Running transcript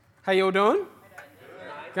How you all doing?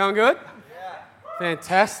 Going good?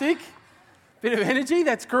 Fantastic. Bit of energy,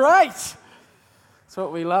 that's great. That's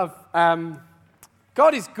what we love.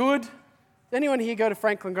 God is good. Did anyone here go to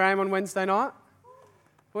Franklin Graham on Wednesday night?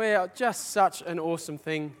 Well, just such an awesome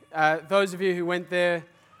thing. Those of you who went there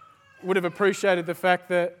would have appreciated the fact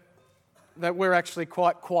that we're actually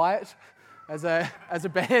quite quiet as a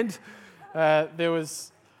band. There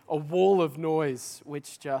was a wall of noise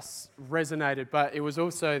which just resonated, but it was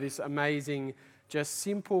also this amazing, just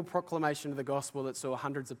simple proclamation of the gospel that saw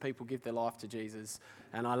hundreds of people give their life to Jesus.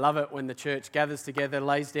 And I love it when the church gathers together,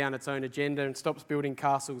 lays down its own agenda and stops building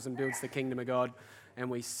castles and builds the kingdom of God, and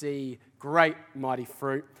we see great, mighty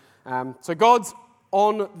fruit. So God's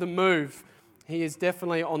on the move. He is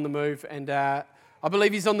definitely on the move, and I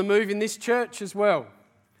believe He's on the move in this church as well.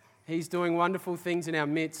 He's doing wonderful things in our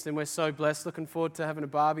midst, and we're so blessed. Looking forward to having a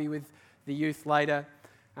barbie with the youth later.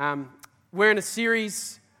 We're in a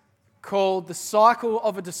series called The Cycle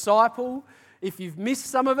of a Disciple. If you've missed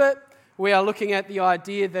some of it, we are looking at the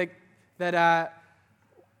idea that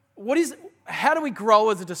how do we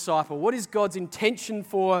grow as a disciple? What is God's intention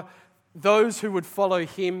for those who would follow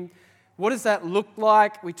Him? What does that look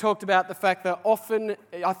like? We talked about the fact that often,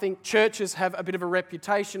 I think churches have a bit of a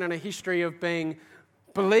reputation and a history of being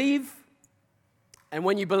believe, and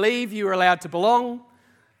when you believe, you're allowed to belong,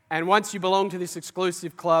 and once you belong to this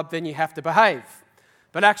exclusive club, then you have to behave.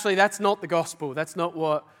 But actually, that's not the gospel. That's not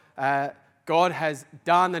what God has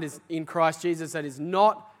done, that is in Christ Jesus. That is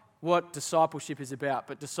not what discipleship is about.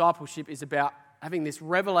 But discipleship is about having this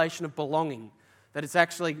revelation of belonging, that it's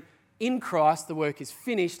actually in Christ, the work is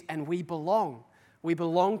finished, and we belong. We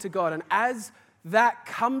belong to God. And as that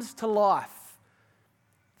comes to life,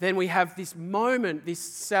 then we have this moment, this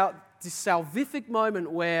salvific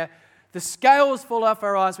moment where the scales fall off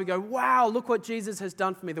our eyes. We go, wow, look what Jesus has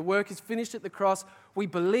done for me. The work is finished at the cross. We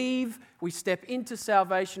believe, we step into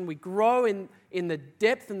salvation, we grow in the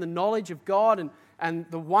depth and the knowledge of God and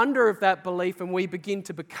the wonder of that belief, and we begin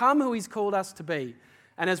to become who He's called us to be.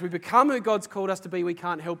 And as we become who God's called us to be, we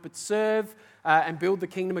can't help but serve and build the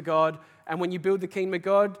kingdom of God. And when you build the kingdom of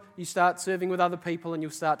God, you start serving with other people and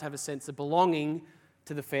you'll start to have a sense of belonging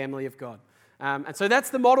to the family of God. And so that's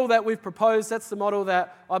the model that we've proposed. That's the model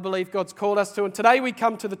that I believe God's called us to. And today we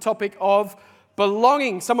come to the topic of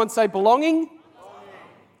belonging. Someone say belonging.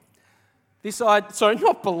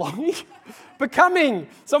 Not belonging. Becoming.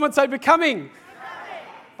 Someone say becoming.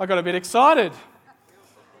 I got a bit excited.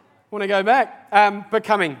 Want to go back?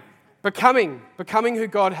 Becoming who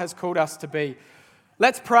God has called us to be.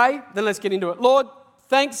 Let's pray, then let's get into it. Lord,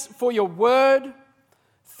 thanks for your word.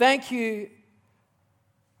 Thank you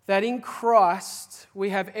that in Christ we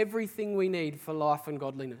have everything we need for life and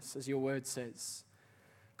godliness, as your word says.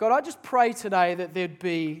 God, I just pray today that there'd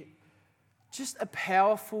be just a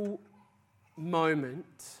powerful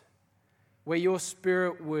moment where your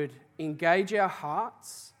Spirit would engage our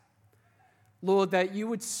hearts. Lord, that you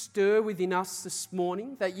would stir within us this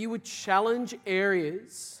morning, that you would challenge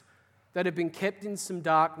areas that have been kept in some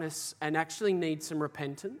darkness and actually need some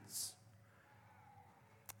repentance.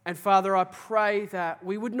 And Father, I pray that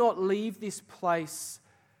we would not leave this place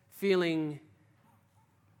feeling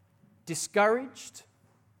discouraged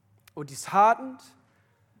or disheartened,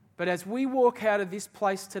 but as we walk out of this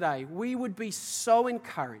place today, we would be so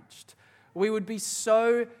encouraged, we would be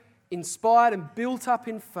so inspired and built up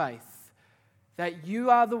in faith that you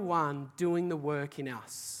are the one doing the work in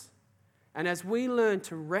us. And as we learn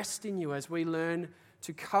to rest in you, as we learn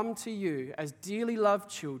to come to you as dearly loved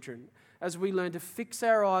children, as we learn to fix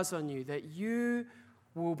our eyes on you, that you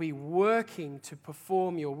will be working to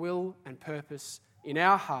perform your will and purpose in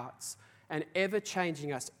our hearts and ever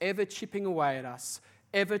changing us, ever chipping away at us,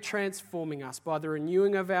 ever transforming us by the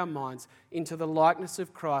renewing of our minds into the likeness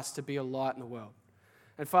of Christ to be a light in the world.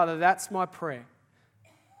 And Father, that's my prayer,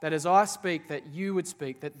 that as I speak, that you would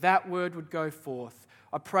speak, that word would go forth.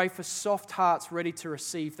 I pray for soft hearts ready to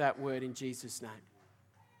receive that word in Jesus' name,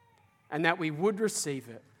 and that we would receive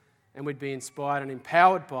it and we'd be inspired and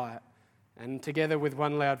empowered by it. And together with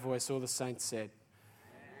one loud voice, all the saints said,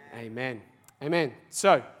 Amen. Amen.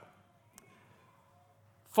 So,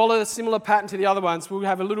 follow a similar pattern to the other ones. We'll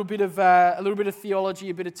have a little bit of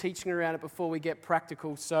theology, a bit of teaching around it before we get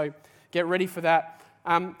practical. So, get ready for that.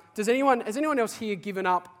 Has anyone else here given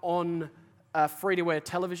up on free-to-air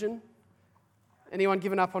television? Anyone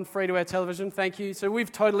given up on free-to-air television? Thank you. So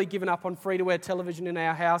we've totally given up on free-to-air television in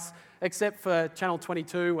our house, except for Channel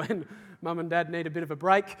 22 when Mum and Dad need a bit of a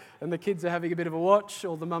break and the kids are having a bit of a watch.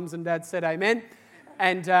 All the mums and dads said amen.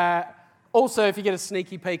 And Also, if you get a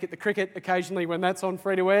sneaky peek at the cricket occasionally when that's on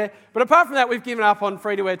free-to-air. But apart from that, we've given up on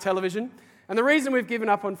free-to-air television. And the reason we've given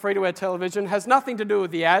up on free-to-air television has nothing to do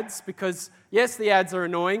with the ads, because yes, the ads are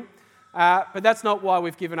annoying, but that's not why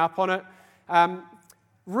we've given up on it.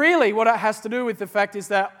 Really, what it has to do with the fact is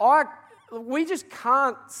that we just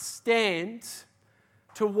can't stand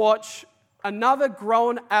to watch another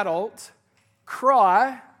grown adult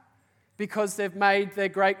cry because they've made their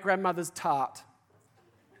great-grandmother's tart.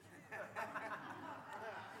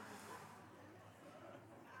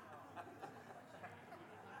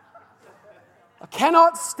 I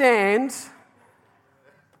cannot stand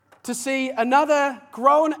to see another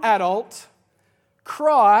grown adult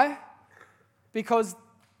cry because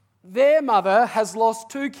their mother has lost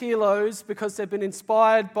 2 kilos because they've been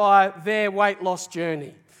inspired by their weight loss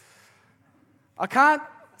journey. I can't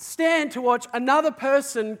stand to watch another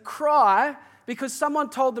person cry because someone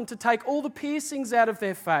told them to take all the piercings out of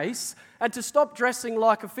their face and to stop dressing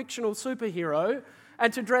like a fictional superhero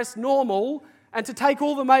and to dress normal and to take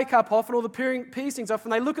all the makeup off and all the piercings off,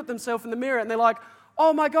 and they look at themselves in the mirror and they're like,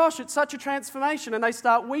 oh my gosh, it's such a transformation, and they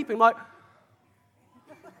start weeping like,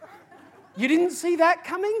 you didn't see that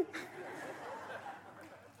coming?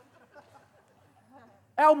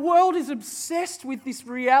 Our world is obsessed with this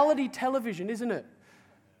reality television, isn't it?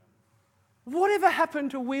 Whatever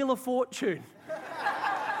happened to Wheel of Fortune?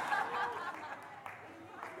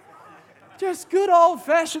 Just good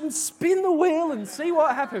old-fashioned spin the wheel and see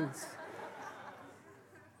what happens.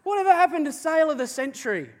 Whatever happened to Sale of the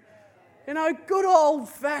Century? You know, good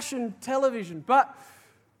old-fashioned television. But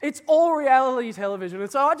it's all reality television, and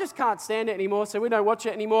so I just can't stand it anymore, so we don't watch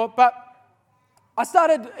it anymore. But I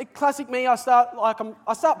started, classic me, I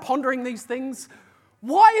start pondering these things.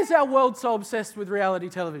 Why is our world so obsessed with reality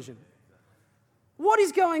television? What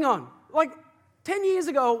is going on? Like, 10 years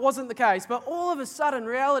ago it wasn't the case, but all of a sudden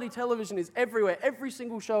reality television is everywhere. Every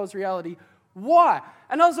single show is reality. Why?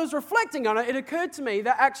 And as I was reflecting on it, it occurred to me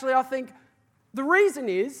that actually I think the reason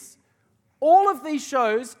is all of these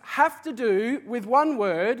shows have to do with one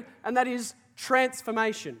word, and that is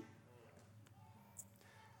transformation.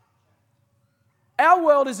 Our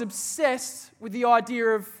world is obsessed with the idea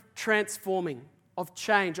of transforming, of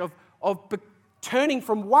change, of turning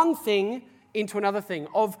from one thing into another thing,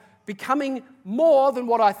 of becoming more than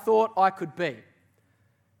what I thought I could be.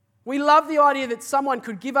 We love the idea that someone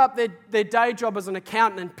could give up their day job as an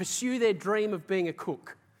accountant and pursue their dream of being a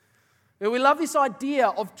cook. We love this idea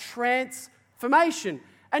of transformation.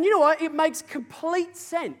 And you know what? It makes complete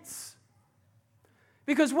sense.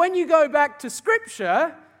 Because when you go back to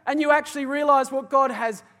Scripture and you actually realize what God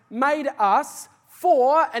has made us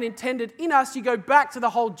for and intended in us, you go back to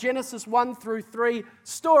the whole Genesis 1 through 3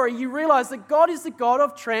 story, you realize that God is the God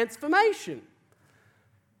of transformation.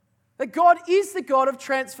 That God is the God of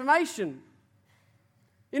transformation.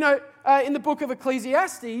 You know, in the book of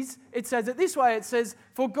Ecclesiastes, it says it this way. It says,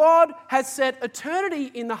 for God has set eternity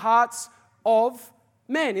in the hearts of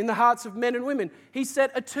men, in the hearts of men and women. He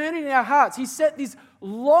set eternity in our hearts. He set this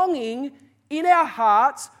longing in our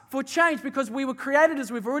hearts for change because we were created,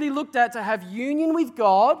 as we've already looked at, to have union with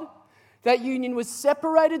God. That union was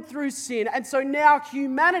separated through sin. And so now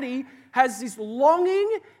humanity has this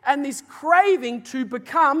longing and this craving to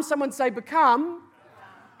become, someone say become,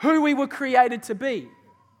 who we were created to be.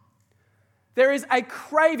 There is a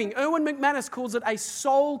craving. Erwin McManus calls it a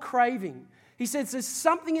soul craving. He says there's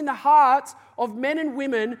something in the hearts of men and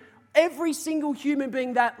women, every single human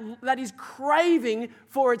being that is craving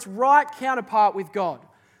for its right counterpart with God.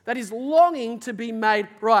 That is longing to be made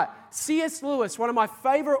right. C.S. Lewis, one of my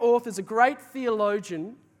favorite authors, a great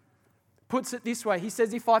theologian, puts it this way. He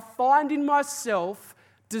says, if I find in myself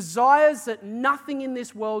desires that nothing in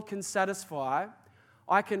this world can satisfy,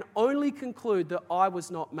 I can only conclude that I was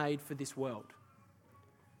not made for this world.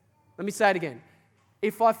 Let me say it again.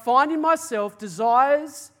 If I find in myself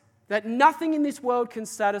desires that nothing in this world can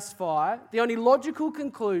satisfy, the only logical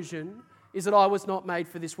conclusion is that I was not made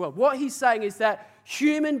for this world. What he's saying is that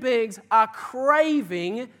human beings are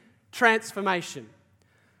craving transformation.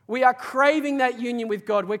 We are craving that union with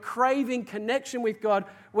God. We're craving connection with God.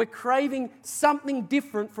 We're craving something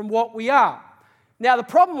different from what we are. Now, the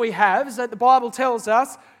problem we have is that the Bible tells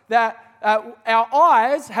us that our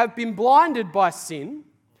eyes have been blinded by sin,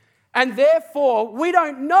 and therefore we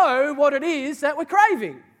don't know what it is that we're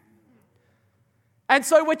craving. And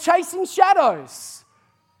so we're chasing shadows.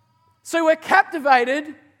 So we're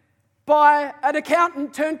captivated by an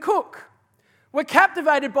accountant turned cook. We're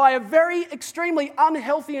captivated by a very extremely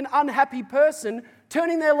unhealthy and unhappy person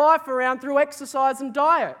turning their life around through exercise and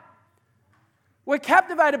diet. We're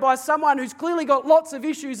captivated by someone who's clearly got lots of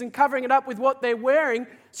issues and covering it up with what they're wearing,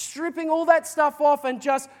 stripping all that stuff off and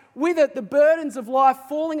just with it, the burdens of life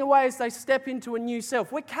falling away as they step into a new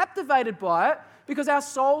self. We're captivated by it because our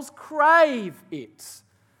souls crave it.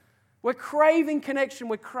 We're craving connection.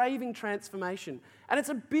 We're craving transformation. And it's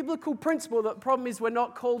a biblical principle. The problem is we're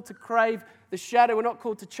not called to crave the shadow. We're not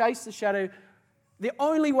called to chase the shadow. The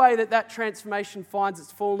only way that that transformation finds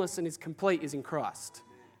its fullness and is complete is in Christ.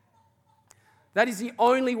 That is the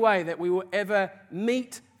only way that we will ever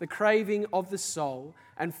meet the craving of the soul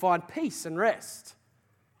and find peace and rest,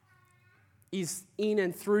 is in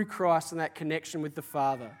and through Christ and that connection with the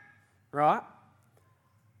Father, right?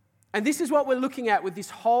 And this is what we're looking at with this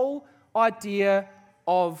whole idea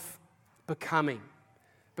of becoming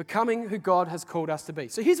who God has called us to be.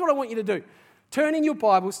 So here's what I want you to do. Turn in your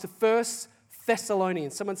Bibles to 1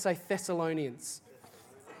 Thessalonians. Someone say Thessalonians.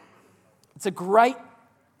 It's a great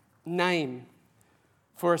name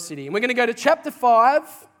for a city. And we're going to go to chapter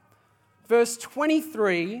 5, verse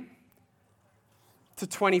 23 to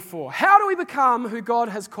 24. How do we become who God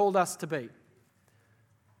has called us to be?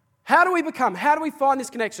 How do we become? How do we find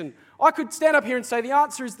this connection? I could stand up here and say the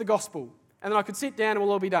answer is the gospel, and then I could sit down and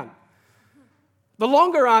we'll all be done. The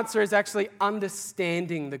longer answer is actually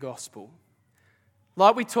understanding the gospel.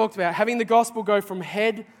 Like we talked about, having the gospel go from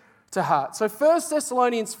head to heart. So 1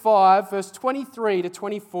 Thessalonians 5, verse 23 to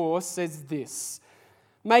 24 says this: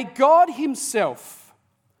 May God himself,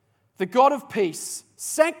 the God of peace,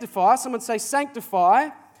 sanctify, someone say sanctify,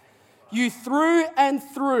 you through and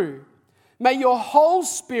through. May your whole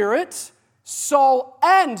spirit, soul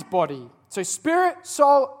and body, so spirit,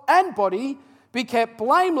 soul and body, be kept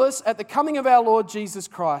blameless at the coming of our Lord Jesus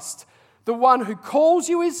Christ. The one who calls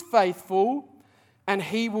you is faithful, and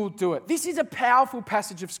he will do it. This is a powerful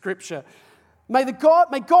passage of Scripture. May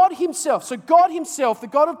God himself, so God himself, the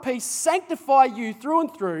God of peace, sanctify you through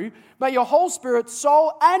and through. May your whole spirit,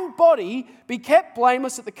 soul and body be kept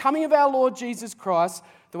blameless at the coming of our Lord Jesus Christ.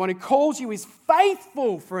 The one who calls you is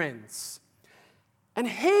faithful, friends. And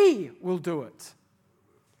he will do it.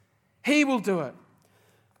 He will do it.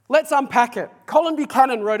 Let's unpack it. Colin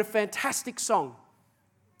Buchanan wrote a fantastic song.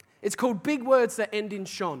 It's called Big Words That End in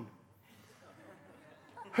Shon.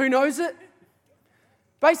 Who knows it?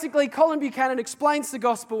 Basically, Colin Buchanan explains the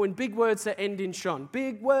gospel in big words that end in Shon.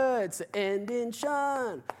 Big words that end in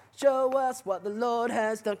Shon. Show us what the Lord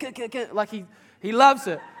has done. Like he loves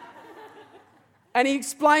it. And he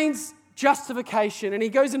explains justification, and he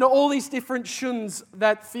goes into all these different shuns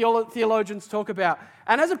that theologians talk about.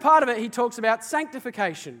 And as a part of it, he talks about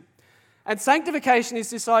sanctification. And sanctification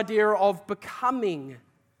is this idea of becoming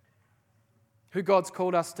who God's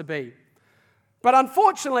called us to be. But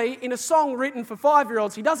unfortunately, in a song written for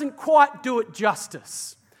 5-year-olds, he doesn't quite do it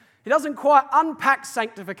justice. He doesn't quite unpack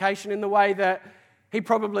sanctification in the way that he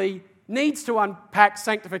probably needs to unpack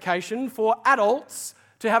sanctification for adults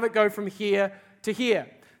to have it go from here to here.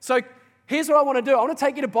 So here's what I want to do. I want to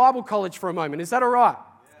take you to Bible college for a moment. Is that all right?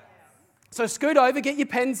 Yeah. So scoot over, get your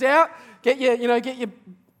pens out, get your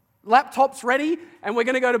laptops ready, and we're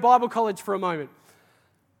going to go to Bible college for a moment.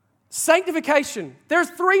 Sanctification. There's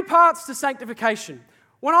 3 parts to sanctification.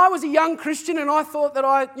 When I was a young Christian and I thought that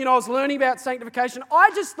I was learning about sanctification, I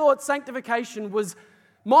just thought sanctification was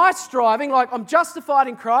my striving, like I'm justified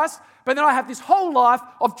in Christ, but then I have this whole life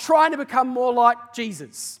of trying to become more like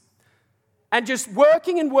Jesus. And just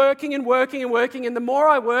working and working and working and working, and the more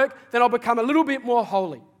I work, then I'll become a little bit more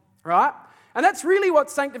holy, right? And that's really what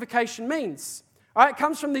sanctification means. All right? It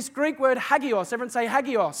comes from this Greek word hagios. Everyone say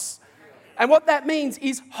hagios. And what that means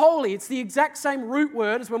is holy. It's the exact same root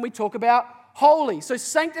word as when we talk about holy. So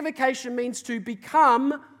sanctification means to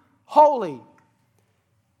become holy.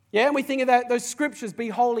 Yeah, and we think of that, those scriptures, be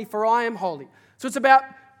holy for I am holy. So it's about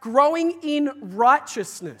growing in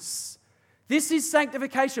righteousness. This is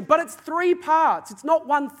sanctification, but it's 3 parts. It's not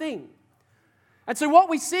one thing. And so what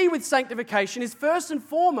we see with sanctification is first and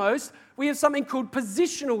foremost, we have something called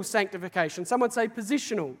positional sanctification. Someone say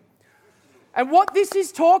positional. And what this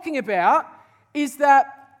is talking about is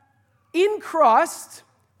that in Christ,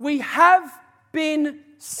 we have been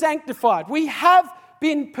sanctified. We have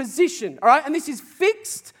been positioned, all right? And this is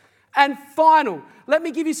fixed and final. Let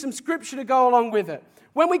me give you some scripture to go along with it.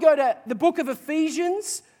 When we go to the book of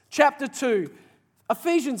Ephesians, chapter 2,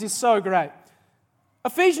 Ephesians is so great.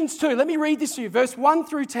 Ephesians 2, let me read this to you, verse 1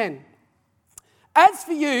 through 10. As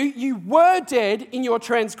for you, you were dead in your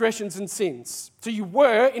transgressions and sins. So you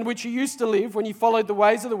were in which you used to live when you followed the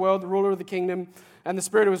ways of the world, the ruler of the kingdom, and the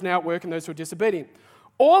spirit who is now at work in those who are disobedient.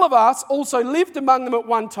 All of us also lived among them at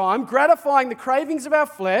one time, gratifying the cravings of our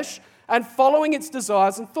flesh and following its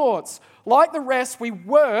desires and thoughts. like the rest, we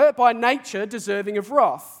were by nature deserving of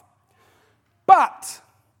wrath. But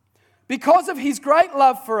because of his great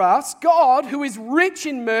love for us, God, who is rich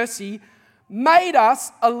in mercy, made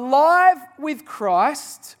us alive with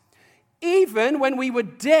Christ, even when we were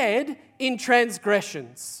dead in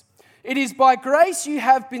transgressions. It is by grace you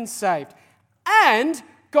have been saved. And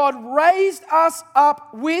God raised us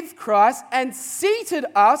up with Christ and seated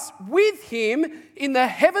us with him in the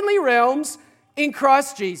heavenly realms in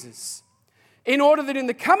Christ Jesus, in order that in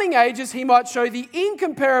the coming ages he might show the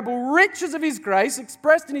incomparable riches of his grace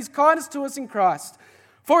expressed in his kindness to us in Christ.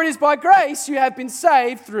 For it is by grace you have been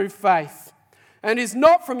saved through faith. And it is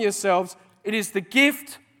not from yourselves, it is the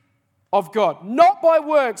gift of God, not by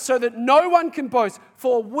works, so that no one can boast.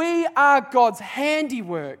 For we are God's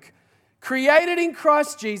handiwork, created in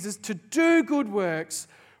Christ Jesus to do good works,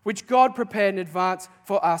 which God prepared in advance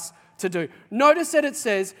for us to do. Notice that it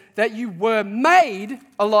says that you were made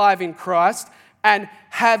alive in Christ and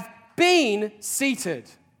have been seated.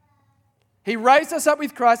 He raised us up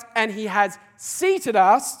with Christ and he has seated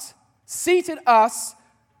us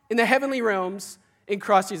in the heavenly realms in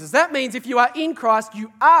Christ Jesus. That means if you are in Christ,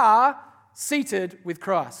 you are seated with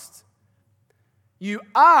Christ. You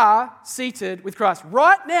are seated with Christ.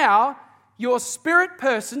 Right now, your spirit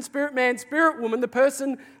person, spirit man, spirit woman, the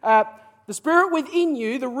person, the spirit within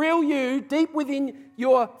you, the real you, deep within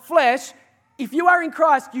your flesh, if you are in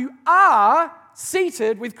Christ, you are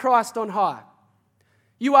seated with Christ on high.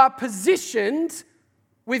 You are positioned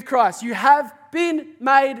with Christ. You have been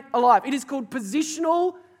made alive. It is called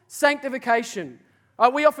positional sanctification.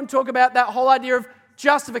 We often talk about that whole idea of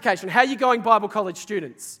justification. How are you going, Bible college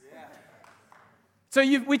students? So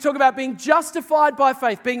we talk about being justified by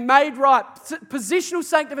faith, being made right. Positional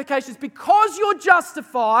sanctification is because you're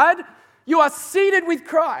justified, you are seated with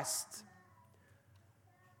Christ.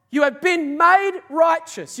 You have been made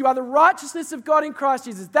righteous. You are the righteousness of God in Christ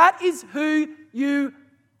Jesus. That is who you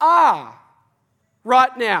are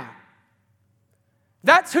right now.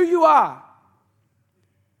 That's who you are.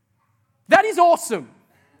 That is awesome.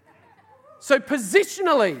 So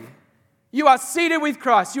positionally, you are seated with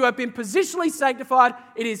Christ. You have been positionally sanctified.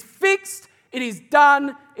 It is fixed. It is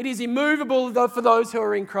done. It is immovable for those who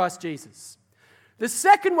are in Christ Jesus. The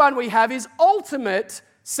second one we have is ultimate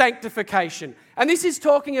sanctification. And this is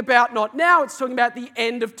talking about not now, it's talking about the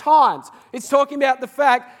end of times. It's talking about the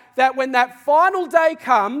fact that when that final day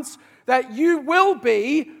comes, that you will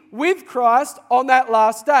be with Christ on that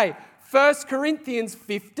last day. 1 Corinthians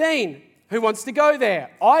 15. Who wants to go there?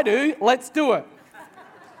 I do. Let's do it.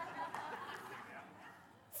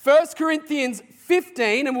 1 Corinthians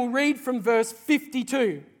 15, and we'll read from verse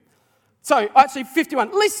 52. So, actually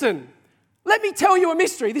 51. Listen, let me tell you a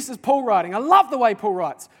mystery. This is Paul writing. I love the way Paul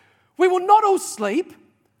writes. We will not all sleep,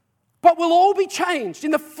 but we'll all be changed.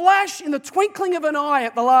 In the flash, in the twinkling of an eye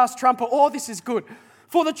at the last trumpet. Oh, this is good.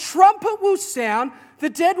 For the trumpet will sound, the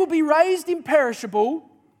dead will be raised imperishable,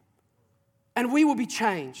 and we will be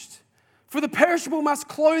changed. For the perishable must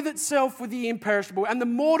clothe itself with the imperishable, and the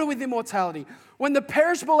mortal with immortality. When the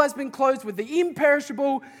perishable has been clothed with the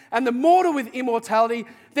imperishable, and the mortal with immortality,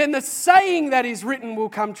 then the saying that is written will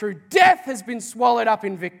come true. Death has been swallowed up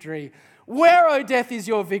in victory. Where, O death, is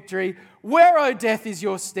your victory? Where, O death, is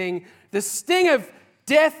your sting? The sting of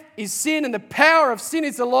death is sin, and the power of sin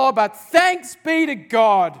is the law. But thanks be to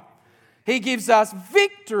God, he gives us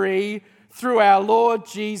victory through our Lord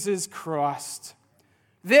Jesus Christ.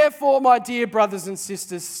 Therefore, my dear brothers and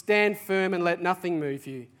sisters, stand firm and let nothing move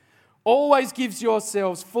you. Always give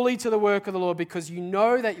yourselves fully to the work of the Lord, because you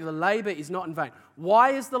know that your labor is not in vain.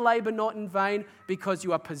 Why is the labor not in vain? Because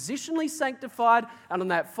you are positionally sanctified, and on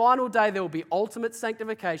that final day there will be ultimate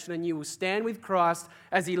sanctification, and you will stand with Christ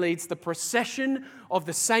as he leads the procession of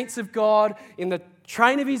the saints of God in the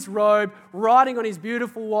train of his robe, riding on his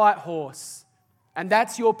beautiful white horse. And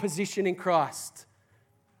that's your position in Christ.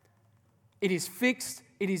 It is fixed.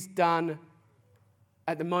 It is done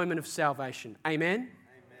at the moment of salvation. Amen?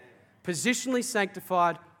 Positionally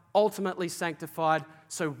sanctified, ultimately sanctified.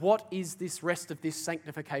 So what is this rest of this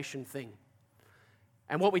sanctification thing?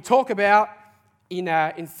 And what we talk about in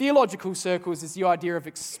theological circles is the idea of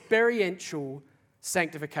experiential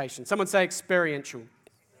sanctification. Someone say experiential.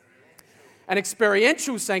 And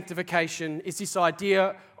experiential sanctification is this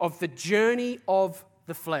idea of the journey of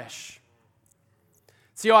the flesh.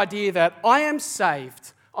 It's the idea that I am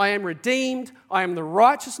saved, I am redeemed, I am the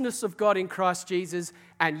righteousness of God in Christ Jesus,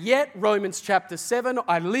 And yet, Romans chapter 7,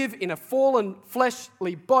 I live in a fallen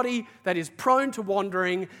fleshly body that is prone to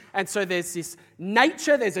wandering. And so there's this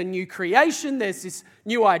nature, there's a new creation, there's this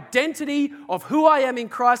new identity of who I am in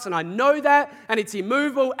Christ. And I know that, and it's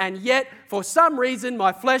immovable. And yet, for some reason,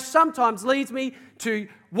 my flesh sometimes leads me to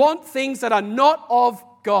want things that are not of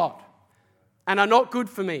God and are not good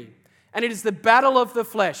for me. And it is the battle of the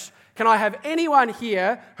flesh. Can I have anyone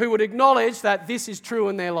here who would acknowledge that this is true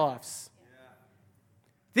in their lives?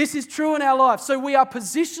 This is true in our lives. So we are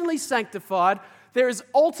positionally sanctified. There is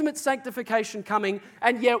ultimate sanctification coming.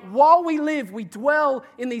 And yet while we live, we dwell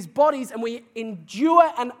in these bodies and we endure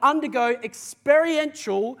and undergo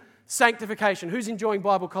experiential sanctification. Who's enjoying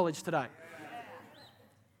Bible college today?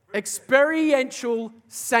 Experiential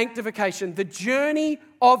sanctification, the journey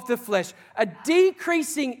of the flesh, a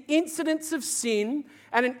decreasing incidence of sin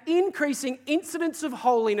and an increasing incidence of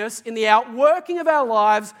holiness in the outworking of our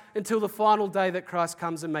lives until the final day that Christ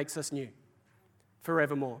comes and makes us new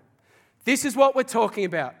forevermore. This is what we're talking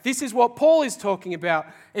about. This is what Paul is talking about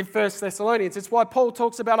in 1 Thessalonians. It's why Paul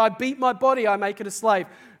talks about, I beat my body, I make it a slave.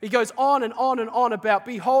 He goes on and on and on about,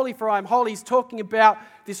 be holy for I am holy. He's talking about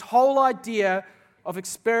this whole idea of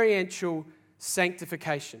experiential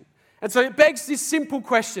sanctification. And so it begs this simple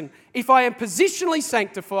question. If I am positionally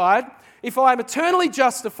sanctified, if I am eternally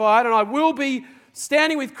justified, and I will be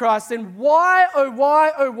standing with Christ, then why, oh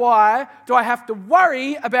why do I have to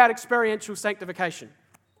worry about experiential sanctification?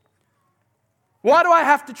 Why do I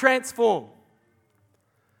have to transform?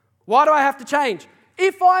 Why do I have to change?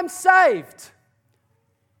 If I'm saved,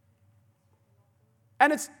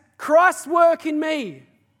 and it's Christ's work in me,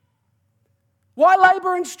 why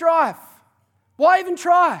labor and strive? Why even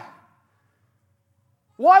try?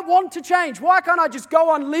 Why want to change? Why can't I just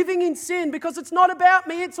go on living in sin? Because it's not about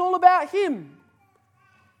me, it's all about Him.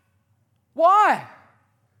 Why?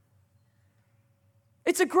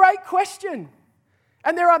 It's a great question.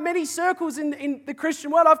 And there are many circles in the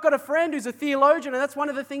Christian world. I've got a friend who's a theologian, and that's one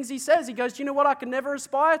of the things he says. He goes, do you know what? I can never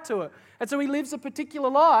aspire to it. And so he lives a particular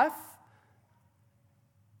life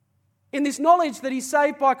in this knowledge that he's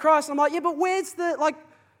saved by Christ. I'm like, yeah, but where's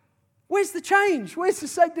the change? Where's the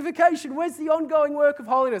sanctification? Where's the ongoing work of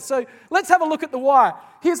holiness? So let's have a look at the why.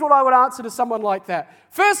 Here's what I would answer to someone like that.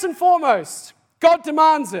 First and foremost, God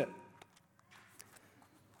demands it.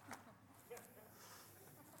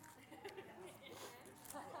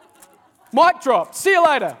 Mic drop. See you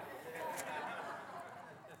later.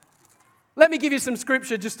 Let me give you some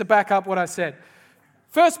scripture just to back up what I said.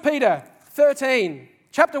 1 Peter 13,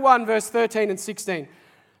 chapter 1, verse 13 and 16.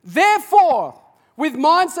 Therefore, with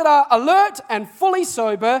minds that are alert and fully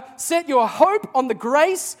sober, set your hope on the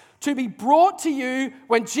grace to be brought to you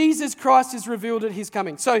when Jesus Christ is revealed at His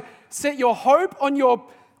coming. So set your hope on your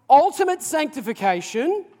ultimate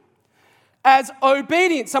sanctification as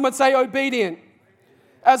obedient. Someone say obedient.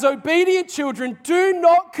 As obedient children, do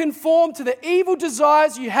not conform to the evil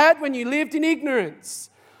desires you had when you lived in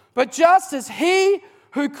ignorance. But just as He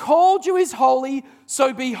who called you is holy,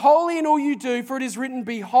 so be holy in all you do, for it is written,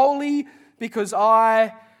 be holy because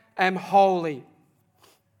I am holy.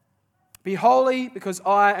 Be holy because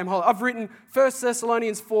I am holy. I've written 1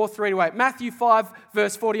 Thessalonians 4, 3-8. Matthew 5,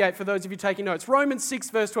 verse 48, for those of you taking notes. Romans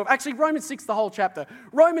 6, verse 12. Actually, Romans 6, the whole chapter.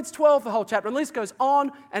 Romans 12, the whole chapter. And the list goes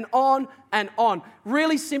on and on and on.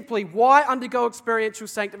 Really simply, why undergo experiential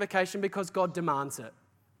sanctification? Because God demands it.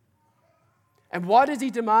 And why does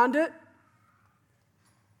He demand it?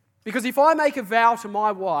 Because if I make a vow to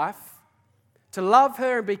my wife to love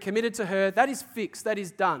her and be committed to her, that is fixed, that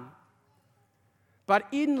is done. But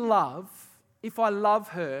in love, if I love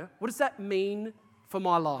her, what does that mean for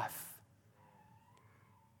my life?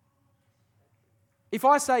 If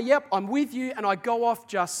I say, yep, I'm with you, and I go off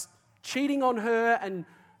just cheating on her and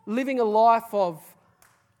living a life of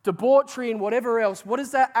debauchery and whatever else, what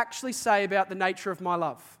does that actually say about the nature of my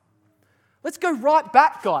love? Let's go right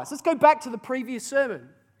back, guys. Let's go back to the previous sermon.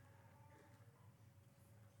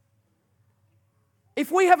 If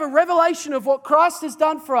we have a revelation of what Christ has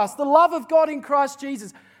done for us, the love of God in Christ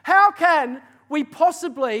Jesus, how can we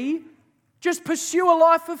possibly just pursue a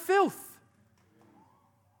life of filth?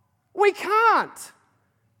 We can't.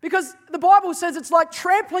 Because the Bible says it's like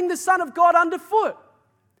trampling the Son of God underfoot.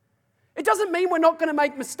 It doesn't mean we're not going to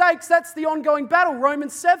make mistakes. That's the ongoing battle,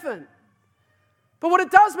 Romans 7. But what it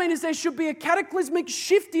does mean is there should be a cataclysmic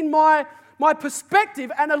shift in my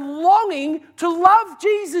perspective and a longing to love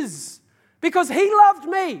Jesus. Because He loved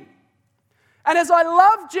me. And as I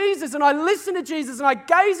love Jesus and I listen to Jesus and I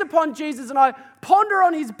gaze upon Jesus and I ponder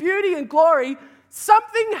on His beauty and glory,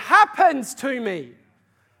 something happens to me.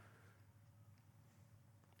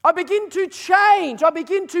 I begin to change. I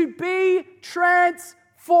begin to be transformed.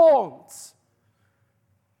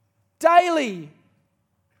 daily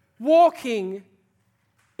walking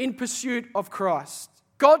in pursuit of Christ.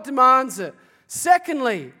 God demands it.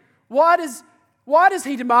 Secondly, why does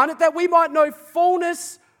he demand it? That we might know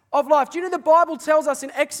fullness of life. Do you know the Bible tells us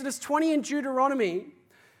in Exodus 20 and Deuteronomy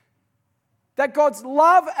that God's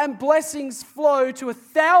love and blessings flow to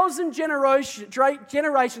 1,000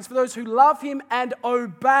 generations for those who love him and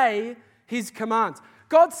obey his commands.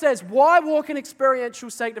 God says, why walk in experiential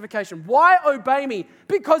sanctification? Why obey me?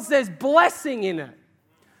 Because there's blessing in it.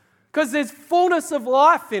 Because there's fullness of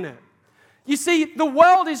life in it. You see, the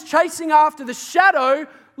world is chasing after the shadow,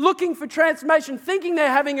 looking for transformation, thinking they're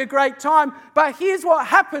having a great time. But here's what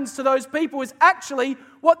happens to those people is actually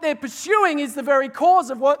what they're pursuing is the very cause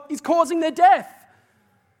of what is causing their death.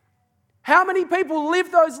 How many people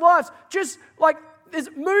live those lives? Just like there's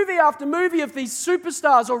movie after movie of these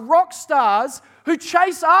superstars or rock stars who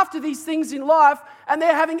chase after these things in life, and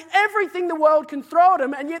they're having everything the world can throw at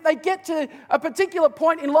them, and yet they get to a particular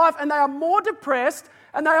point in life and they are more depressed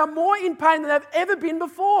and they are more in pain than they've ever been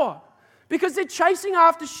before. Because they're chasing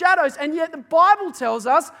after shadows. And yet the Bible tells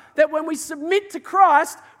us that when we submit to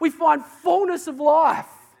Christ, we find fullness of life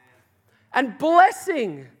and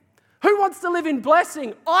blessing. Who wants to live in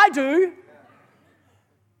blessing? I do.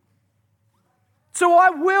 So I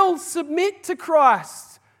will submit to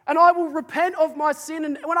Christ and I will repent of my sin.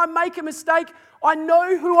 And when I make a mistake, I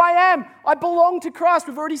know who I am. I belong to Christ.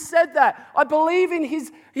 We've already said that. I believe in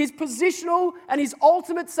his positional and his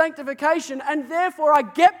ultimate sanctification, and therefore I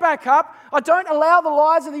get back up. I don't allow the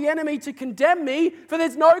lies of the enemy to condemn me, for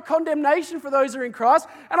there's no condemnation for those who are in Christ,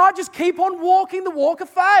 and I just keep on walking the walk of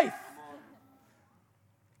faith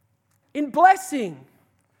in blessing.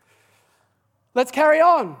 Let's carry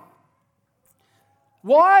on.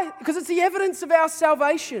 Why? Because it's the evidence of our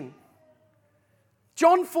salvation.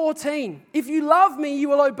 John 14, if you love me, you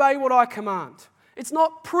will obey what I command. It's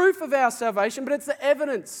not proof of our salvation, but it's the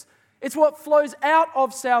evidence. It's what flows out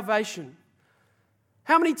of salvation.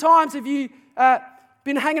 How many times have you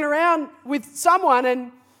been hanging around with someone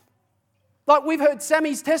and, like we've heard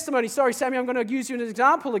Sammy's testimony. Sorry, Sammy, I'm going to use you as an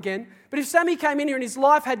example again. But if Sammy came in here and his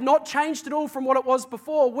life had not changed at all from what it was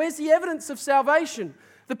before, where's the evidence of salvation?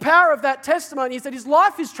 The power of that testimony is that his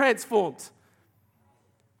life is transformed.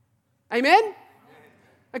 Amen?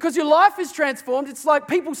 Because your life is transformed, it's like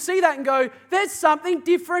people see that and go, there's something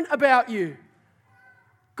different about you.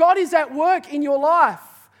 God is at work in your life.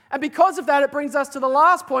 And because of that, it brings us to the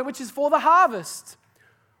last point, which is for the harvest.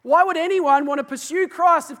 Why would anyone want to pursue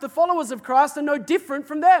Christ if the followers of Christ are no different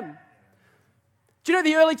from them? Do you know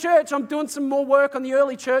the early church? I'm doing some more work on the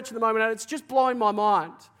early church at the moment, and it's just blowing my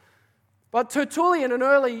mind. But Tertullian, an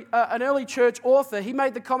early church author, he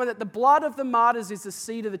made the comment that the blood of the martyrs is the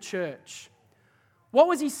seed of the church. What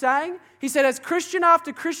was he saying? He said, as Christian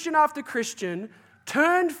after Christian after Christian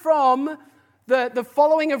turned from the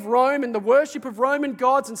following of Rome and the worship of Roman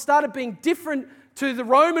gods and started being different to the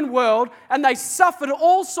Roman world, and they suffered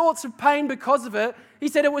all sorts of pain because of it, he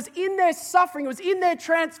said it was in their suffering, it was in their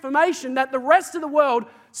transformation that the rest of the world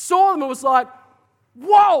saw them and was like,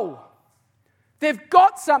 whoa, they've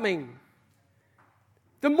got something.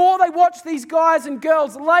 The more they watched these guys and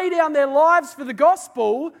girls lay down their lives for the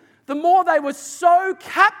gospel, the more they were so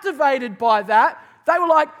captivated by that, they were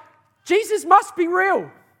like, Jesus must be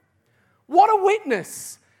real. What a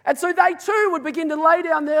witness. And so they too would begin to lay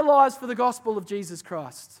down their lives for the gospel of Jesus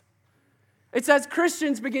Christ. It's as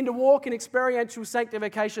Christians begin to walk in experiential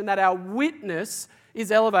sanctification that our witness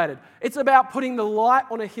is elevated. It's about putting the light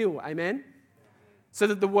on a hill, amen? So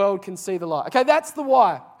that the world can see the light. Okay, that's the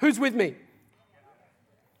why. Who's with me?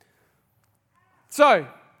 So,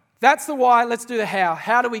 that's the why. Let's do the how.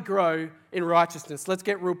 How do we grow in righteousness? Let's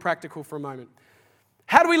get real practical for a moment.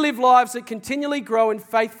 How do we live lives that continually grow in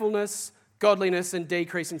faithfulness, godliness, and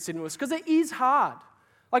decrease in sinfulness? Because it is hard.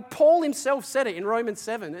 Like Paul himself said it in Romans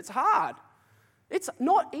 7. It's hard. It's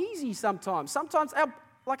not easy sometimes. Sometimes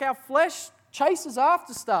our flesh chases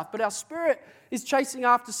after stuff, but our spirit is chasing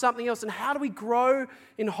after something else. And how do we grow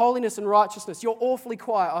in holiness and righteousness? You're awfully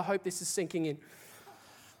quiet. I hope this is sinking in.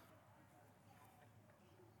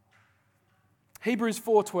 Hebrews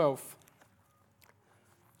 4:12.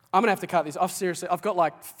 I'm going to have to cut this. I've got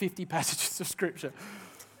like 50 passages of scripture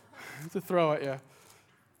to throw at you.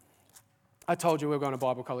 I told you we were going to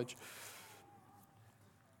Bible college.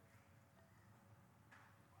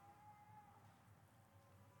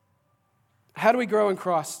 How do we grow in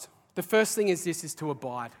Christ? The first thing is to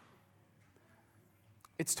abide.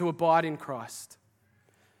 It's to abide in Christ.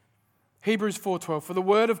 Hebrews 4:12, for the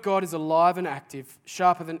word of God is alive and active,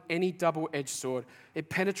 sharper than any double-edged sword. It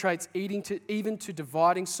penetrates even to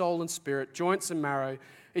dividing soul and spirit, joints and marrow.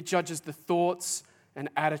 It judges the thoughts and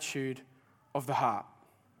attitude of the heart.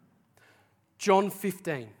 John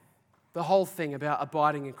 15, the whole thing about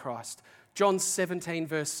abiding in Christ. John 17,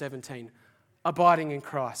 verse 17, abiding in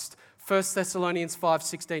Christ. 1 Thessalonians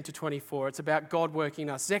 5:16 to 24, it's about God working in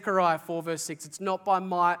us. Zechariah 4 verse 6, it's not by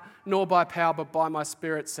might nor by power, but by my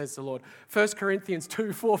Spirit, says the Lord. 1 Corinthians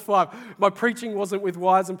 2, 4, 5, my preaching wasn't with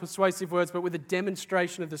wise and persuasive words, but with a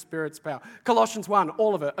demonstration of the Spirit's power. Colossians 1,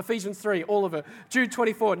 all of it. Ephesians 3, all of it. Jude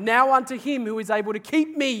 24, now unto him who is able to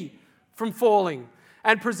keep me from falling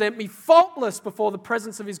and present me faultless before the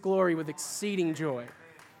presence of his glory with exceeding joy.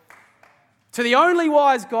 To the only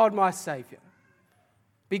wise God, my Saviour,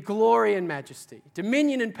 be glory and majesty,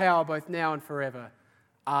 dominion and power both now and forever.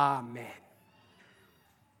 Amen.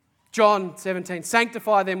 John 17,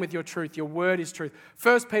 sanctify them with your truth. Your word is truth.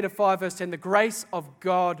 1 Peter 5 verse 10, the grace of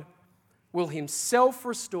God will himself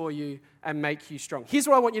restore you and make you strong. Here's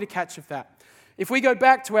what I want you to catch of that. If we go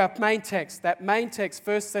back to our main text, that main text,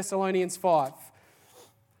 1 Thessalonians 5,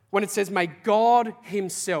 when it says, may God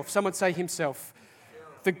himself, someone say himself,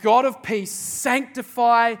 the God of peace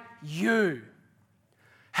sanctify you.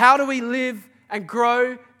 How do we live and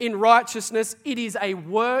grow in righteousness? It is a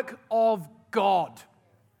work of God.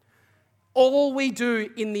 All we do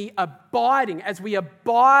in the abiding, as we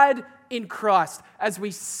abide in Christ, as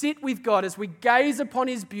we sit with God, as we gaze upon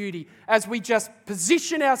his beauty, as we just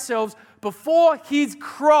position ourselves before his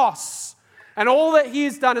cross and all that he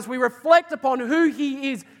has done, as we reflect upon who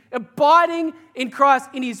he is, abiding in Christ,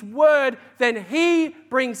 in his word, then he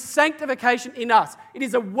brings sanctification in us. It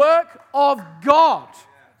is a work of God.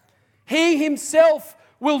 He himself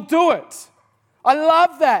will do it. I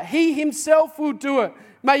love that. He himself will do it.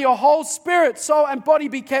 May your whole spirit, soul, and body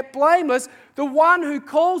be kept blameless. The one who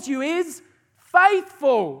calls you is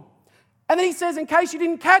faithful. And then he says, in case you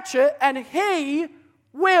didn't catch it, and he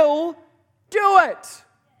will do it.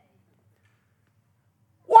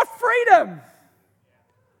 What freedom!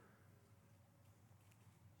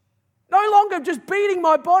 No longer just beating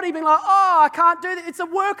my body, being like, oh, I can't do that. It's a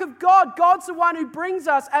work of God. God's the one who brings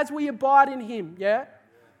us as we abide in him, yeah?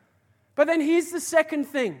 But then here's the second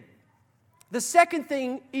thing. The second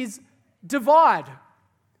thing is divide.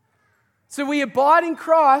 So we abide in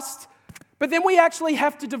Christ, but then we actually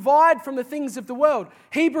have to divide from the things of the world.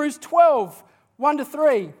 Hebrews 12, 1 to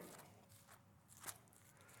 3.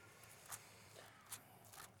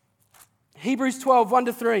 Hebrews 12, 1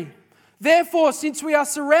 to 3. Therefore, since we are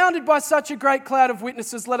surrounded by such a great cloud of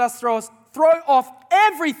witnesses, let us throw off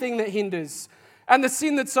everything that hinders and the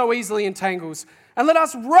sin that so easily entangles. And let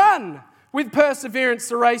us run with perseverance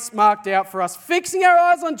the race marked out for us, fixing our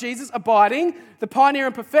eyes on Jesus, abiding, the pioneer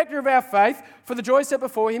and perfecter of our faith. For the joy set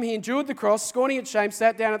before him, he endured the cross, scorning its shame,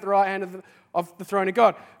 sat down at the right hand of the throne of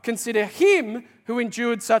God. Consider him who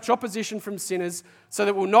endured such opposition from sinners, so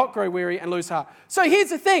that we'll not grow weary and lose heart. So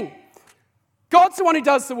here's the thing. God's the one who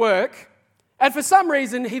does the work. And for some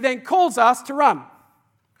reason, he then calls us to run.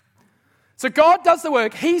 So God does the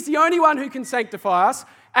work. He's the only one who can sanctify us.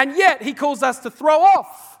 And yet, he calls us to throw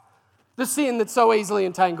off the sin that so easily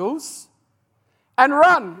entangles and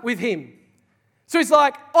run with him. So he's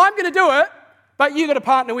like, I'm going to do it, but you've got to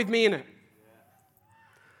partner with me in it.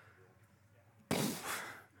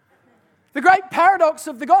 The great paradox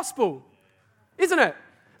of the gospel, isn't it?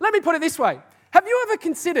 Let me put it this way. Have you ever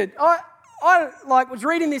considered... I was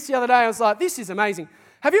reading this the other day, I was like, this is amazing.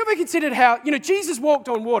 Have you ever considered how, Jesus walked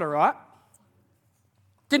on water, right?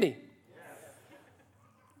 Didn't he? Yeah.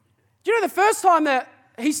 Do you know the first time that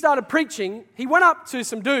he started preaching, he went up to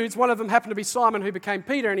some dudes, one of them happened to be Simon who became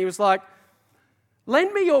Peter, and he was like,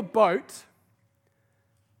 lend me your boat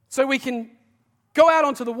so we can go out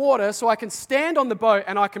onto the water so I can stand on the boat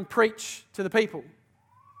and I can preach to the people.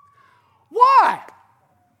 Why?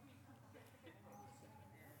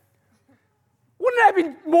 Wouldn't that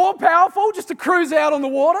be more powerful just to cruise out on the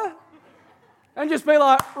water and just be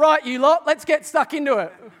like, right, you lot, let's get stuck into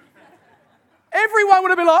it? Everyone would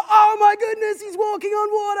have been like, oh my goodness, he's walking on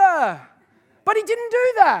water. But he didn't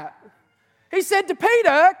do that. He said to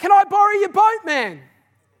Peter, can I borrow your boat, man?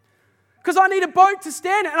 Because I need a boat to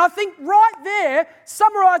stand in. And I think right there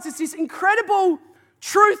summarizes this incredible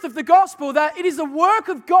truth of the gospel that it is the work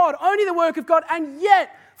of God, only the work of God, and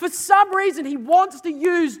yet for some reason, he wants to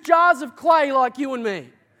use jars of clay like you and me.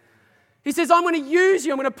 He says, I'm going to use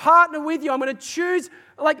you. I'm going to partner with you. I'm going to choose.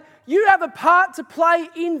 You have a part to play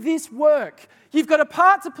in this work. You've got a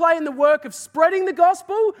part to play in the work of spreading the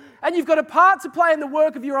gospel, and you've got a part to play in the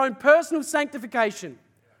work of your own personal sanctification.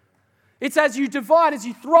 It's as you divide, as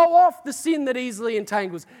you throw off the sin that easily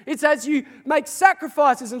entangles. It's as you make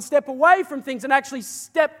sacrifices and step away from things and actually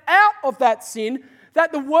step out of that sin,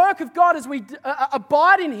 that the work of God as we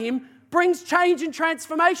abide in Him brings change and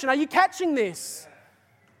transformation. Are you catching this?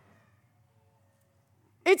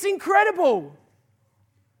 It's incredible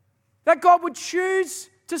that God would choose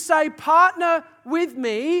to say, partner with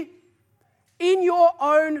me in your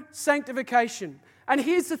own sanctification. And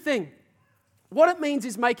here's the thing. What it means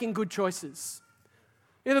is making good choices.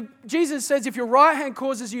 Jesus says, if your right hand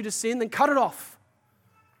causes you to sin, then cut it off.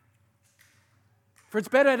 For it's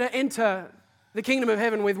better to enter the kingdom of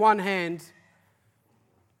heaven with one hand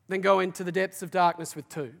than go into the depths of darkness with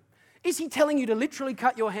two. Is he telling you to literally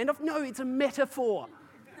cut your hand off? No, it's a metaphor.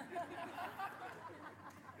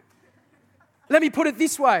 Let me put it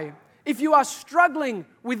this way. If you are struggling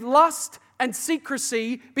with lust and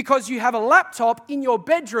secrecy because you have a laptop in your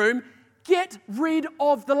bedroom, get rid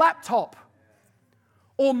of the laptop.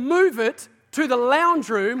 Or move it to the lounge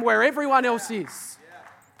room where everyone else is.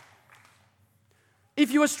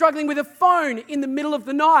 If you are struggling with a phone in the middle of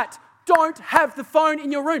the night, don't have the phone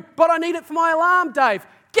in your room. But I need it for my alarm, Dave.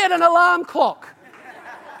 Get an alarm clock.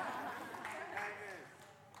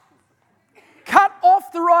 Cut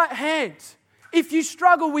off the right hand. If you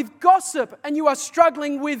struggle with gossip and you are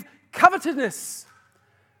struggling with covetousness,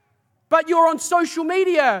 but you're on social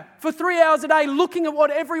media for 3 hours a day looking at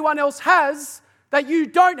what everyone else has that you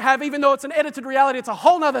don't have, even though it's an edited reality, it's a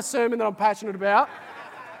whole nother sermon that I'm passionate about.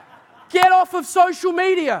 Get off of social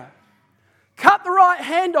media. Cut the right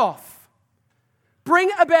hand off.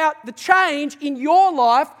 Bring about the change in your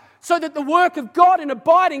life so that the work of God in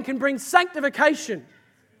abiding can bring sanctification.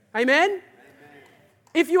 Amen?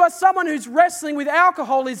 If you are someone who's wrestling with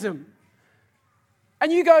alcoholism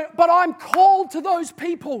and you go, but I'm called to those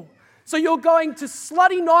people. So you're going to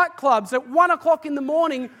slutty nightclubs at 1 o'clock in the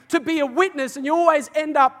morning to be a witness and you always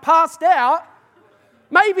end up passed out.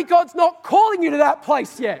 Maybe God's not calling you to that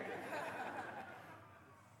place yet.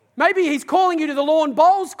 Maybe He's calling you to the Lawn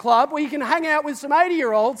Bowls Club where you can hang out with some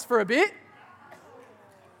 80-year-olds for a bit.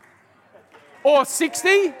 Or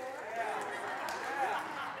 60.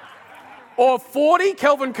 Or 40.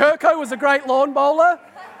 Kelvin Kirko was a great lawn bowler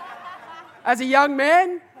as a young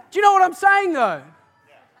man. Do you know what I'm saying though?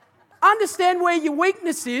 Understand where your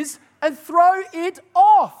weakness is and throw it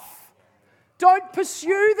off. Don't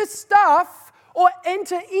pursue the stuff or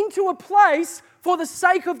enter into a place for the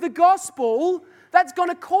sake of the gospel that's going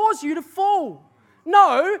to cause you to fall.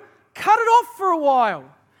 No, cut it off for a while.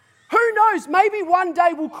 Who knows, maybe one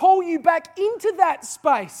day we'll call you back into that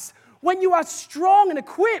space when you are strong and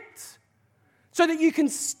equipped so that you can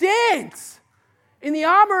stand in the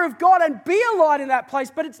armor of God and be a light in that place,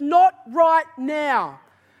 but it's not right now.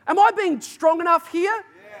 Am I being strong enough here?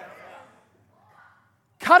 Yeah.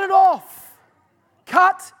 Cut it off.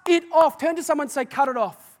 Cut it off. Turn to someone and say, cut it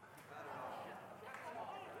off.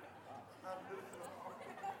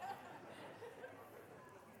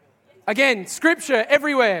 Again, scripture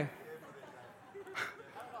everywhere.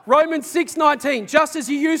 Romans 6:19, just as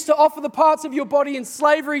you used to offer the parts of your body in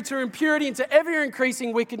slavery to impurity and to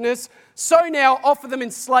ever-increasing wickedness, so now offer them in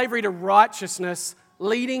slavery to righteousness,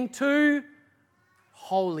 leading to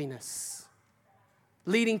holiness,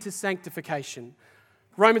 leading to sanctification.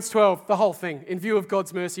 Romans 12, the whole thing. In view of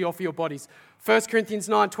God's mercy, offer your bodies. 1 Corinthians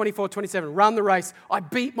 9, 24, 27. Run the race. I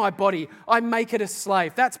beat my body. I make it a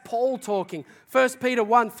slave. That's Paul talking. 1 Peter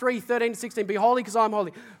 1, 3, 13 to 16. Be holy because I'm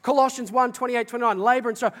holy. Colossians 1, 28, 29. Labor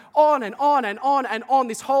and strive. On and on and on and on.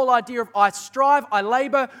 This whole idea of I strive, I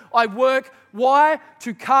labor, I work. Why?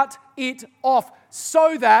 To cut it off.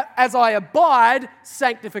 So that as I abide,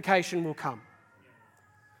 sanctification will come.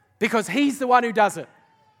 Because He's the one who does it.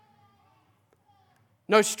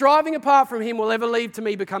 No striving apart from Him will ever lead to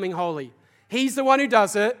me becoming holy. He's the one who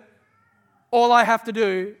does it. All I have to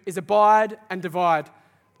do is abide and divide.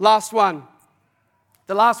 Last one.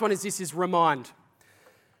 The last one is this, is remind.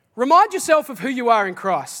 Remind yourself of who you are in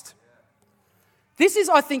Christ. This is,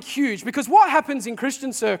 I think, huge because what happens in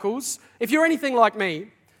Christian circles, if you're anything like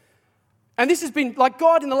me, and this has been, like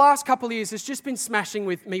God in the last couple of years has just been smashing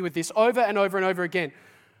with me with this over and over and over again.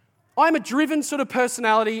 I'm a driven sort of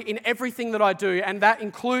personality in everything that I do, and that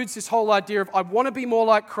includes this whole idea of I want to be more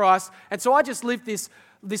like Christ. And so I just live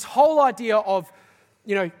this whole idea of,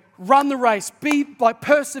 run the race,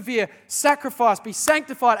 persevere, sacrifice, be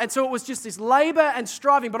sanctified. And so it was just this labor and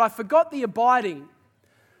striving, but I forgot the abiding.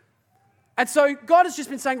 And so God has just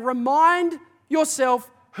been saying, remind yourself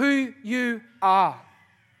who you are.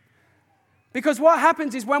 Because what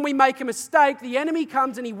happens is when we make a mistake, the enemy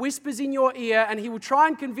comes and he whispers in your ear and he will try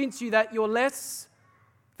and convince you that you're less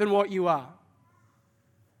than what you are.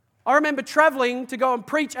 I remember traveling to go and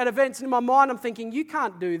preach at events, and in my mind I'm thinking, you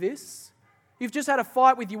can't do this. You've just had a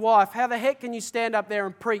fight with your wife. How the heck can you stand up there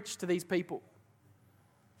and preach to these people?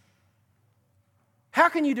 How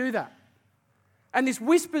can you do that? And these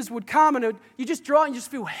whispers would come, and you just draw and you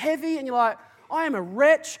just feel heavy, and you're like, I am a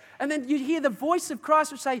wretch. And then you'd hear the voice of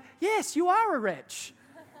Christ would say, yes, you are a wretch.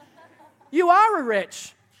 You are a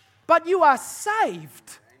wretch, but you are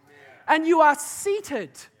saved, and you are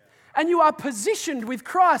seated, and you are positioned with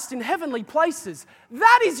Christ in heavenly places.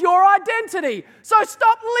 That is your identity. So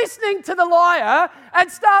stop listening to the liar and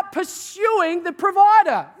start pursuing the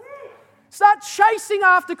provider. Start chasing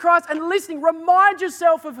after Christ and listening. Remind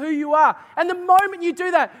yourself of who you are. And the moment you do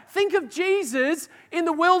that, think of Jesus in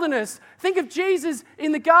the wilderness. Think of Jesus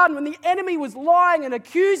in the garden when the enemy was lying and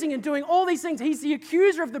accusing and doing all these things. He's the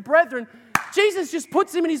accuser of the brethren. Jesus just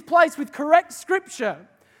puts him in his place with correct scripture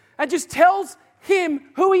and just tells him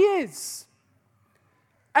who he is.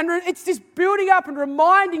 And it's this building up and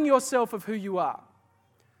reminding yourself of who you are.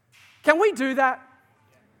 Can we do that?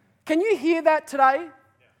 Can you hear that today?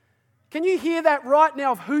 Can you hear that right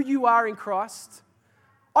now of who you are in Christ?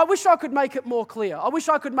 I wish I could make it more clear. I wish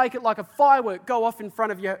I could make it like a firework go off in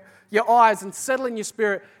front of your eyes and settle in your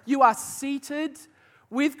spirit. You are seated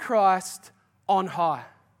with Christ on high.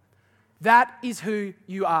 That is who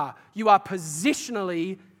you are. You are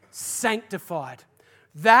positionally sanctified.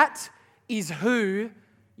 That is who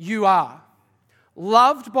you are.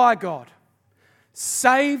 Loved by God.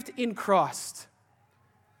 Saved in Christ.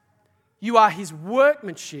 You are his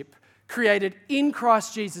workmanship, created in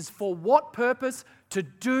Christ Jesus. For what purpose? To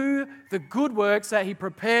do the good works that he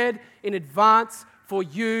prepared in advance for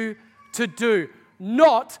you to do.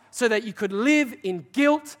 Not so that you could live in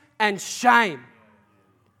guilt and shame.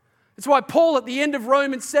 That's why Paul at the end of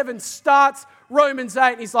Romans 7 starts Romans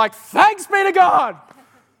 8 and he's like, thanks be to God.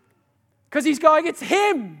 Because he's going, it's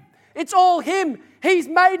him. It's all him. He's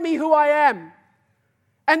made me who I am.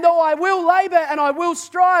 And though I will labor and I will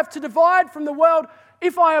strive to divide from the world,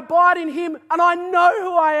 if I abide in him and I know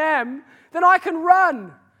who I am, then I can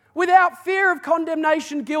run without fear of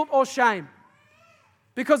condemnation, guilt, or shame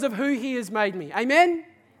because of who he has made me. Amen?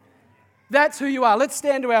 That's who you are. Let's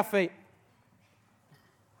stand to our feet.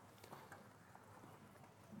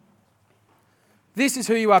 This is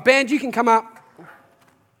who you are. Band, you can come up.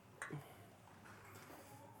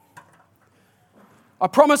 I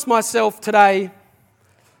promised myself today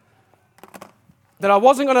that I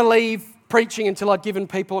wasn't going to leave preaching until I'd given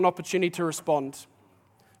people an opportunity to respond.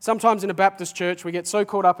 Sometimes in a Baptist church, we get so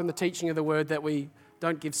caught up in the teaching of the word that we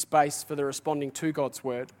don't give space for the responding to God's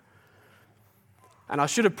word. And I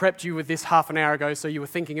should have prepped you with this half an hour ago so you were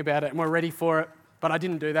thinking about it and were ready for it. But I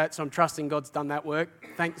didn't do that, so I'm trusting God's done that work.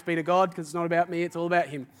 Thanks be to God, because it's not about me, it's all about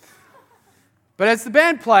him. But as the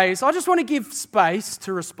band plays, I just want to give space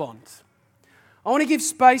to respond. I want to give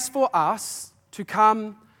space for us to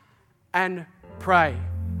come and pray,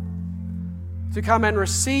 to come and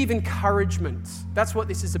receive encouragement. That's what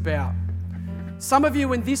this is about. Some of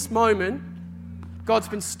you in this moment, God's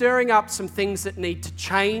been stirring up some things that need to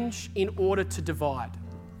change in order to divide.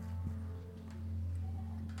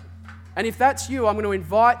 And if that's you, I'm going to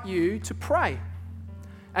invite you to pray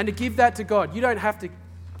and to give that to God. You don't have to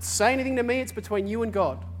say anything to me. It's between you and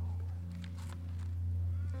God.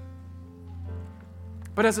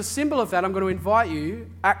 But as a symbol of that, I'm going to invite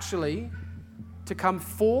you actually to come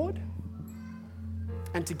forward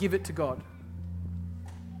and to give it to God.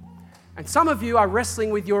 And some of you are wrestling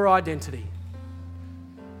with your identity.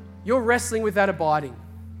 You're wrestling with that abiding.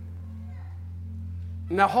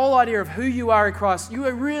 And the whole idea of who you are in Christ, you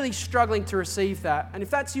are really struggling to receive that. And if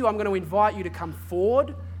that's you, I'm going to invite you to come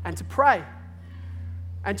forward and to pray.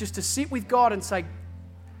 And just to sit with God and say,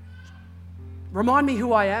 remind me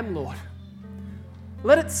who I am, Lord.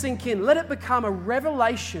 Let it sink in. Let it become a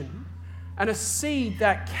revelation and a seed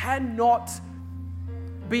that cannot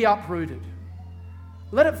be uprooted.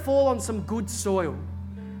 Let it fall on some good soil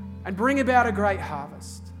and bring about a great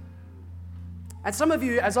harvest. And some of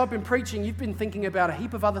you, as I've been preaching, you've been thinking about a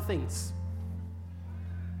heap of other things.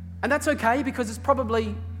 And that's okay, because it's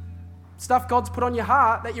probably stuff God's put on your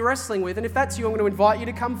heart that you're wrestling with. And if that's you, I'm going to invite you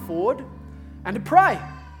to come forward and to pray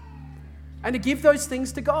and to give those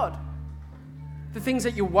things to God. The things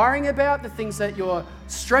that you're worrying about, the things that you're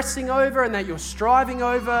stressing over and that you're striving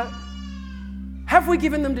over, have we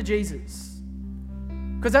given them to Jesus?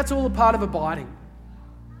 Because that's all a part of abiding.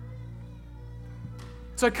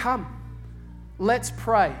 So come. Let's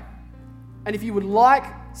pray. And if you would like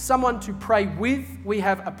someone to pray with, we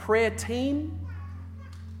have a prayer team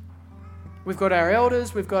We've got our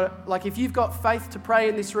elders. We've got, like, if you've got faith to pray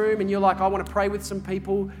in this room and you're like, I want to pray with some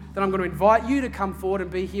people, then I'm going to invite you to come forward and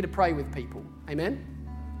be here to pray with people. Amen?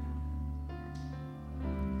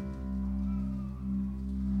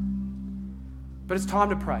 But it's time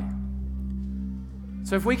to pray.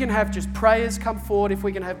 So if we can have just prayers come forward, if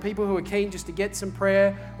we can have people who are keen just to get some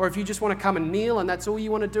prayer, or if you just want to come and kneel and that's all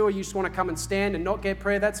you want to do, or you just want to come and stand and not get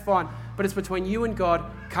prayer, that's fine. But it's between you and God.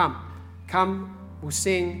 Come, we'll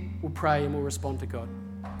sing, we'll pray, and we'll respond to God.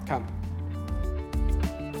 Come.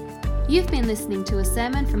 You've been listening to a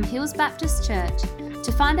sermon from Hills Baptist Church.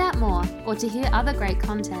 To find out more or to hear other great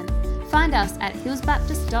content, find us at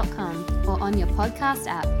hillsbaptist.com or on your podcast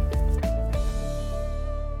app.